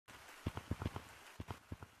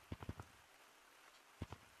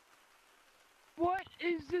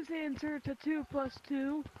is this answer to 2 plus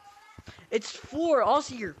 2? It's 4.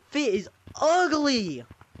 Also, your fit is ugly.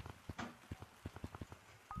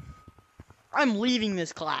 I'm leaving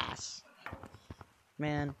this class.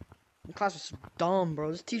 Man, the class is so dumb,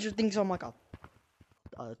 bro. This teacher thinks I'm like a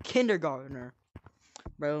kindergartner,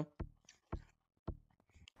 bro.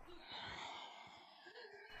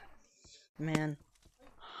 Man,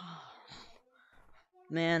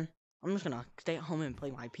 I'm just gonna stay at home and play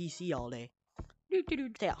my PC all day.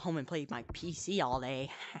 Stay at home and play my PC all day.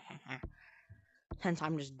 Hence,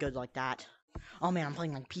 I'm just good like that. Oh man, I'm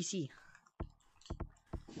playing my PC.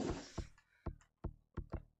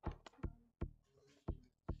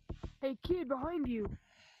 Hey kid, behind you.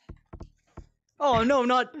 Oh no,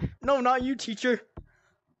 not you, teacher.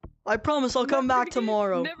 I promise I'll come back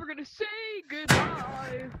tomorrow. Never gonna say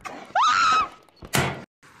goodbye.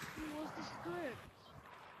 What's the script?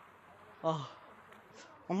 Oh,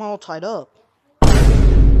 I'm all tied up.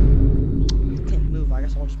 Can't move. I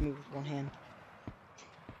guess I'll just move with one hand.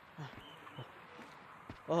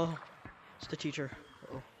 Oh, it's the teacher.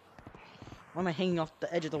 Uh-oh. Why am I hanging off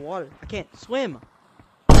the edge of the water? I can't swim.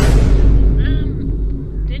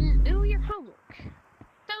 Didn't do your homework.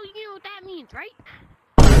 So you know what that means, right?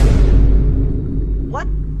 What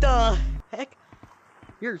the heck?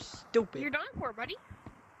 You're stupid. You're done for, buddy.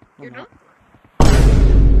 You're done.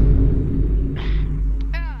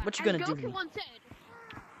 What you gonna do? Goku once said,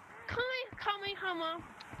 Kamehama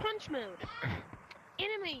punch mode.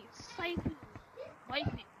 Enemy siphon.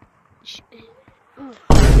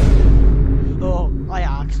 Oh, I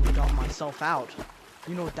actually got myself out.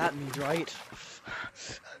 You know what that means, right?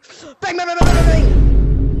 Bang, bang, bang, bang, bang, bang!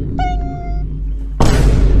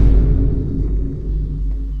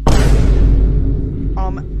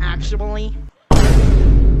 Bang! Actually,